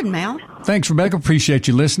 It's good, Mal. Thanks, Rebecca. Appreciate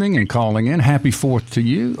you listening and calling in. Happy 4th to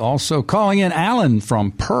you. Also calling in, Alan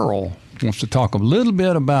from Pearl wants to talk a little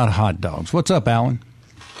bit about hot dogs. What's up, Alan?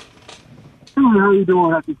 How you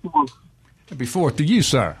doing? Happy 4th. Happy 4th to you,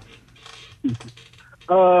 sir.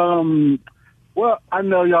 Well, I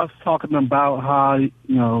know y'all talking about how,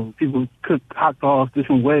 people cook hot dogs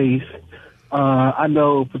different ways. I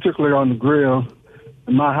know, particularly on the grill,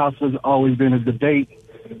 in my house has always been a debate.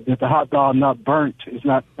 If the hot dog not burnt, it's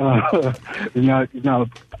not a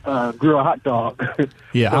grill hot dog.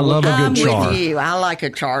 Yeah, I love a good char. I'm with you. I like a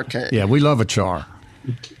char, too. Yeah, we love a char.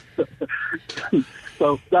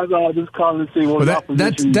 So that's all. Just calling to see what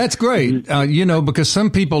that's great. Because some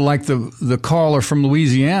people, like the caller from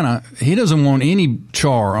Louisiana, he doesn't want any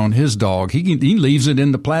char on his dog. He leaves it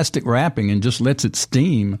in the plastic wrapping and just lets it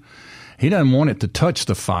steam. He doesn't want it to touch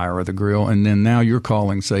the fire or the grill. And then now you're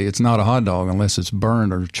calling, say it's not a hot dog unless it's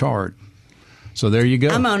burned or charred. So there you go.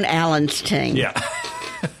 I'm on Alan's team. Yeah.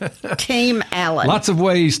 Team Alan. Lots of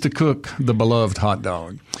ways to cook the beloved hot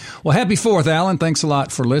dog. Well, happy 4th, Alan. Thanks a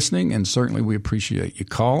lot for listening, and certainly we appreciate you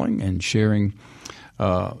calling and sharing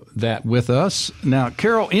that with us. Now,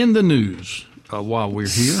 Carol, in the news while we're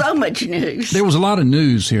here. So much news. There was a lot of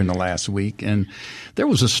news here in the last week, and there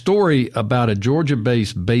was a story about a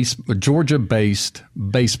Georgia-based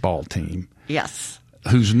baseball team. Yes.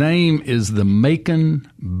 Whose name is the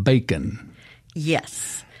Macon Bacon.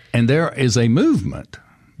 Yes. And there is a movement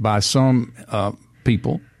by some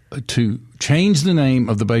people to change the name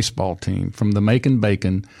of the baseball team from the Macon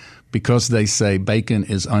Bacon because they say bacon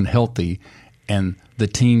is unhealthy and the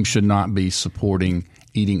team should not be supporting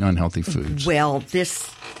eating unhealthy foods. Well,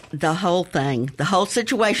 the whole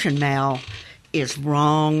situation now is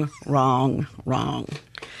wrong.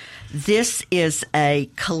 This is a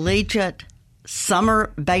collegiate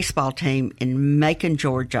summer baseball team in Macon,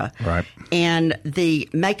 Georgia. Right. And the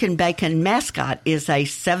Macon Bacon mascot is a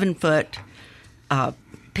 7-foot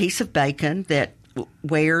piece of bacon that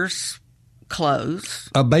wears clothes.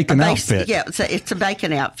 A bacon outfit. Yeah, it's a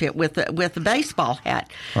bacon outfit with a baseball hat.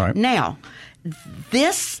 Right. Now,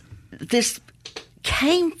 this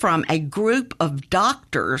came from a group of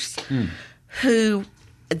doctors who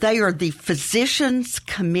they are the Physicians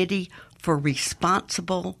Committee for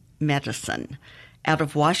Responsible Medicine out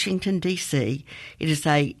of Washington, D.C. It is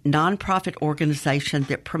a nonprofit organization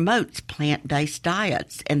that promotes plant-based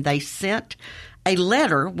diets, and they sent a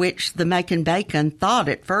letter, which the Macon Bacon thought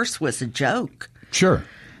at first was a joke. Sure.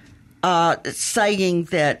 Saying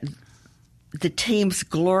that the team's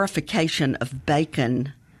glorification of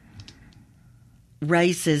bacon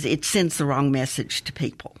sends the wrong message to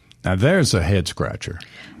people. Now, there's a head-scratcher.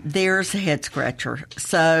 There's a head-scratcher.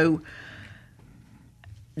 So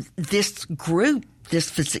this group,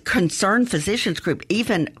 this concerned physicians group,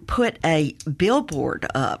 even put a billboard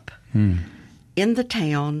up in the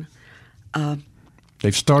town.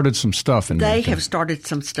 They've started some stuff. They have started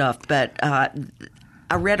some stuff, but I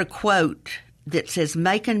read a quote that says,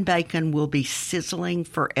 Macon Bacon will be sizzling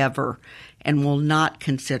forever and will not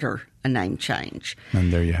consider a name change.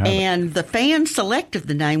 And there you have it. And the fans selected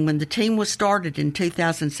the name when the team was started in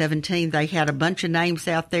 2017. They had a bunch of names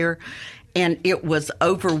out there, and it was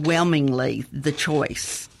overwhelmingly the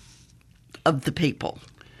choice of the people.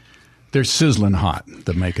 They're sizzling hot,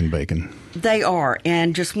 the Macon Bacon. They are.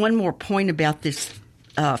 And just one more point about this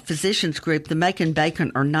physicians group. The Macon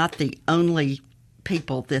Bacon are not the only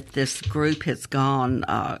people that this group has gone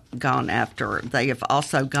after. They have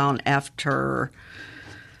also gone after,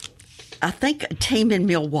 I think, a team in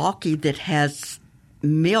Milwaukee that has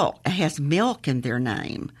milk in their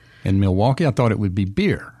name. In Milwaukee? I thought it would be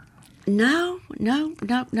beer. No.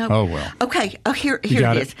 Oh, well. Okay. Oh, here it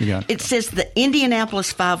is. It says the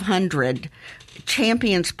Indianapolis 500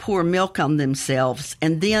 champions pour milk on themselves,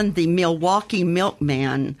 and then the Milwaukee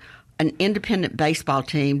Milkmen, an independent baseball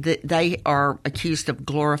team, that they are accused of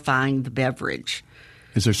glorifying the beverage.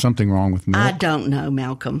 Is there something wrong with milk? I don't know,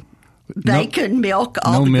 Malcolm. Bacon, milk,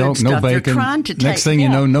 all the milk, good stuff. No bacon. They're trying to Next thing you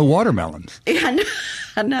know, no watermelons. I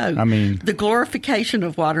know. I mean, the glorification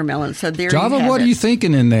of watermelon. So there Java, you have what it. are you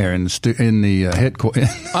thinking in there in the headquarters?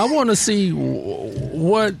 I want to see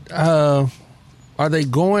what are they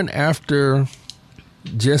going after?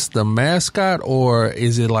 Just the mascot, or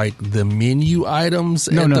is it like the menu items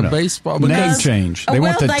at the baseball? Name change. They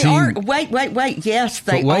want the they team. Are. Wait. Yes,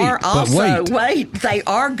 they are also. They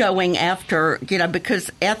are going after, because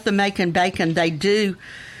at the Macon Bacon, they do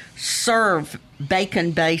serve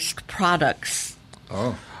bacon-based products.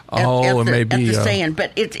 It may be at the stand,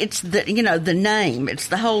 but it's the the name. It's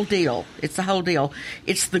the whole deal. It's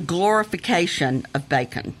the glorification of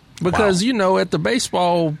bacon. Because, at the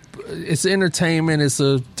baseball, it's entertainment.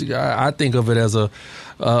 I think of it as a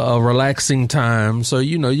relaxing time. So,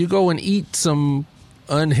 you go and eat some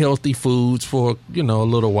unhealthy foods for, a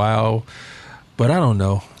little while. But I don't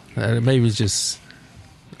know. Maybe it's just...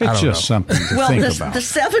 It's just something to think about. The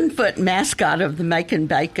 7-foot mascot of the Macon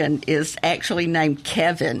Bacon is actually named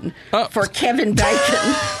Kevin for Kevin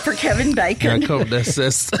Bacon. For Kevin Bacon. And they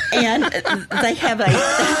have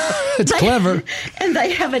it's clever. And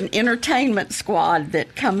they have an entertainment squad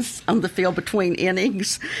that comes on the field between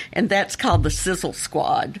innings, and that's called the Sizzle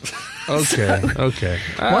Squad. Okay.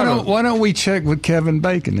 Why don't we check with Kevin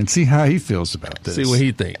Bacon and see how he feels about this? See what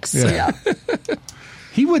he thinks. Yeah.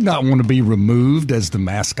 He would not want to be removed as the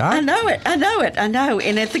mascot. I know it.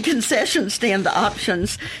 And at the concession stand, the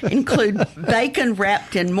options include bacon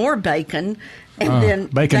wrapped in more bacon, and then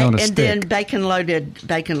bacon on a stick. then bacon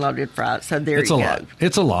loaded fries. So there you go.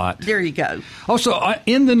 It's a lot. There you go. Also,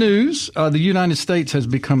 in the news, the United States has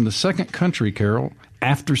become the second country, Carol,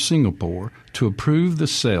 after Singapore, to approve the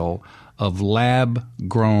sale of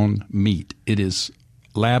lab-grown meat. It is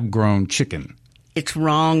lab-grown chicken. It's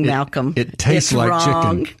wrong, Malcolm. It tastes like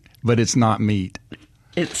chicken, but it's not meat.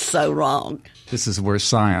 It's so wrong. This is where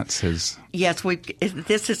science has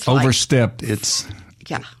this is overstepped its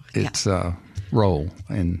role.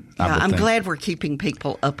 And I'm glad we're keeping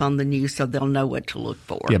people up on the news so they'll know what to look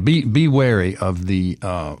for. Yeah, be wary of the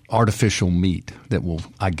artificial meat that will,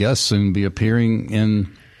 I guess, soon be appearing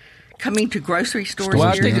in. Coming to grocery stores. Well,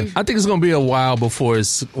 I think it's going to be a while before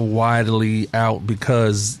it's widely out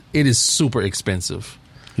because it is super expensive.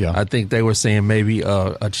 Yeah, I think they were saying maybe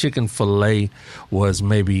a chicken fillet was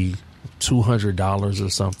maybe $200 or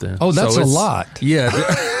something. Oh, that's a lot. Yeah.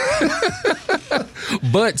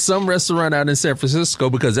 But some restaurant out in San Francisco,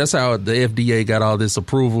 because that's how the FDA got all this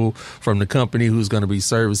approval from the company who's going to be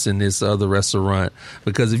servicing this other restaurant.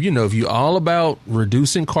 Because if you're all about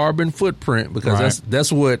reducing carbon footprint, because that's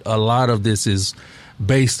what a lot of this is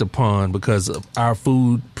based upon, because of our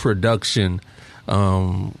food production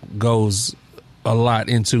goes a lot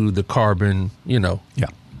into the carbon,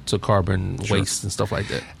 to carbon waste and stuff like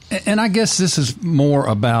that. And I guess this is more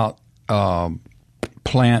about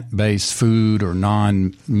plant-based food or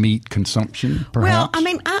non-meat consumption, perhaps?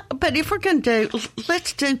 Well, but if we're going to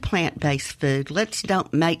let's do plant-based food. Let's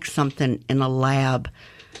don't make something in a lab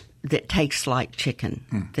that tastes like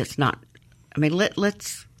chicken. That's not.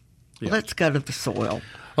 Let's go to the soil.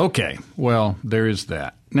 Okay. Well, there is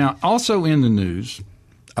that. Now, also in the news,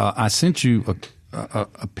 I sent you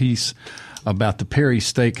a piece about the Perry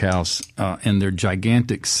Steakhouse and their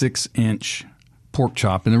gigantic 6-inch pork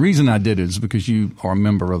chop. And the reason I did it is because you are a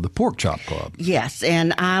member of the Pork Chop Club. Yes,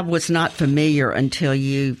 and I was not familiar until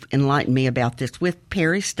you enlightened me about this with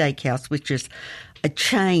Perry Steakhouse, which is a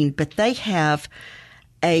chain, but they have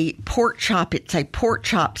a pork chop. It's a pork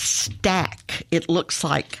chop stack. It looks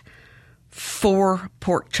like 4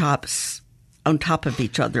 pork chops on top of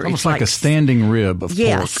each other. Almost like a standing rib of pork.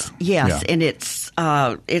 Yes, yeah. And it's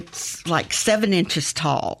like 7 inches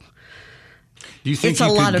tall. Do you think it's you a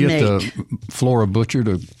lot could of get meat. the Flora Butcher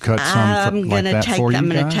to cut some like that for you I'm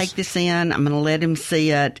going guys? to take this in. I'm going to let him see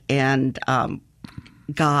it. And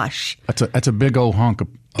gosh. That's a big old hunk of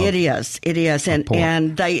it is. And pork.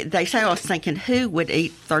 And they say, I was thinking, who would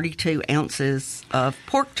eat 32 ounces of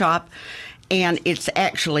pork chop? And it's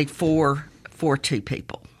actually for 2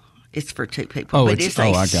 people. It's for 2 people. But it's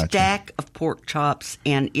a stack of pork chops,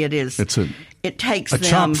 and it takes a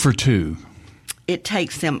chop for 2. It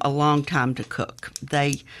takes them a long time to cook.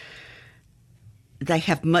 They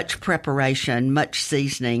have much preparation, much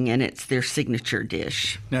seasoning, and it's their signature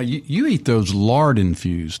dish. Now, you eat those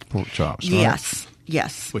lard-infused pork chops, right?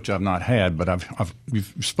 Yes. Which I've not had, but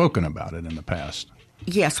you've spoken about it in the past.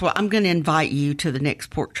 Yes, well, I'm going to invite you to the next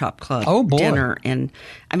Pork Chop Club dinner. And,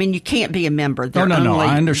 you can't be a member. No,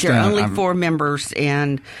 I understand. There are only 4 members,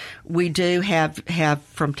 and we do have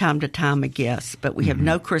from time to time a guest, but we have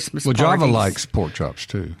no Christmas parties. Well, Java likes pork chops,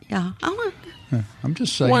 too. Yeah. I'm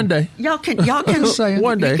just saying. One day. Y'all can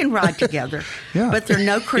One day. You can ride together. Yeah. But there are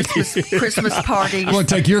no Christmas parties. I'm going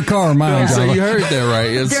to take your car or mine. So you heard that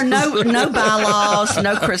right. There are no bylaws,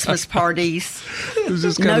 no Christmas parties.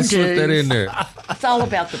 Just kind of slip that in there. It's all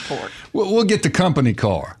about the pork. We'll get the company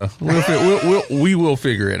car. We will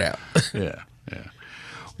figure it out. Yeah.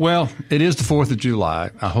 Well, it is the 4th of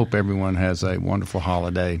July. I hope everyone has a wonderful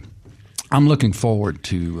holiday. I'm looking forward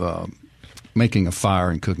to making a fire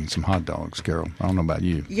and cooking some hot dogs, Carol. I don't know about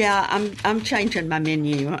you. Yeah, I'm changing my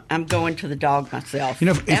menu. I'm going to the dog myself.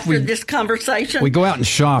 After this conversation, we go out and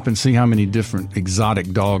shop and see how many different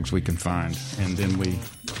exotic dogs we can find, and then we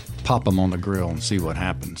pop them on the grill and see what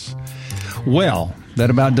happens. Well, that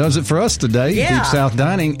about does it for us today. Yeah. Deep South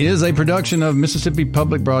Dining is a production of Mississippi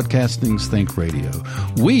Public Broadcasting's Think Radio.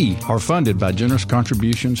 We are funded by generous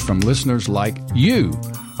contributions from listeners like you.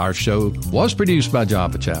 Our show was produced by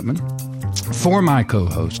Java Chapman. For my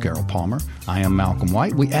co-host, Carol Palmer, I am Malcolm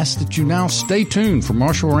White. We ask that you now stay tuned for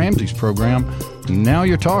Marshall Ramsey's program, Now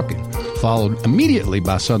You're Talking, followed immediately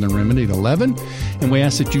by Southern Remedy at 11. And we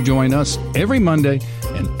ask that you join us every Monday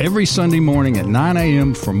and every Sunday morning at 9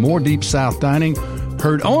 a.m. for more Deep South Dining,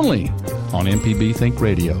 heard only on MPB Think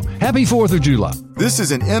Radio. Happy 4th of July. This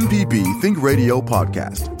is an MPB Think Radio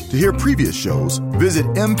podcast. To hear previous shows, visit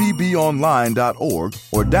mpbonline.org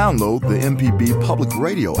or download the MPB Public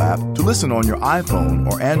Radio app to listen on your iPhone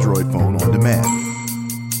or Android phone on demand.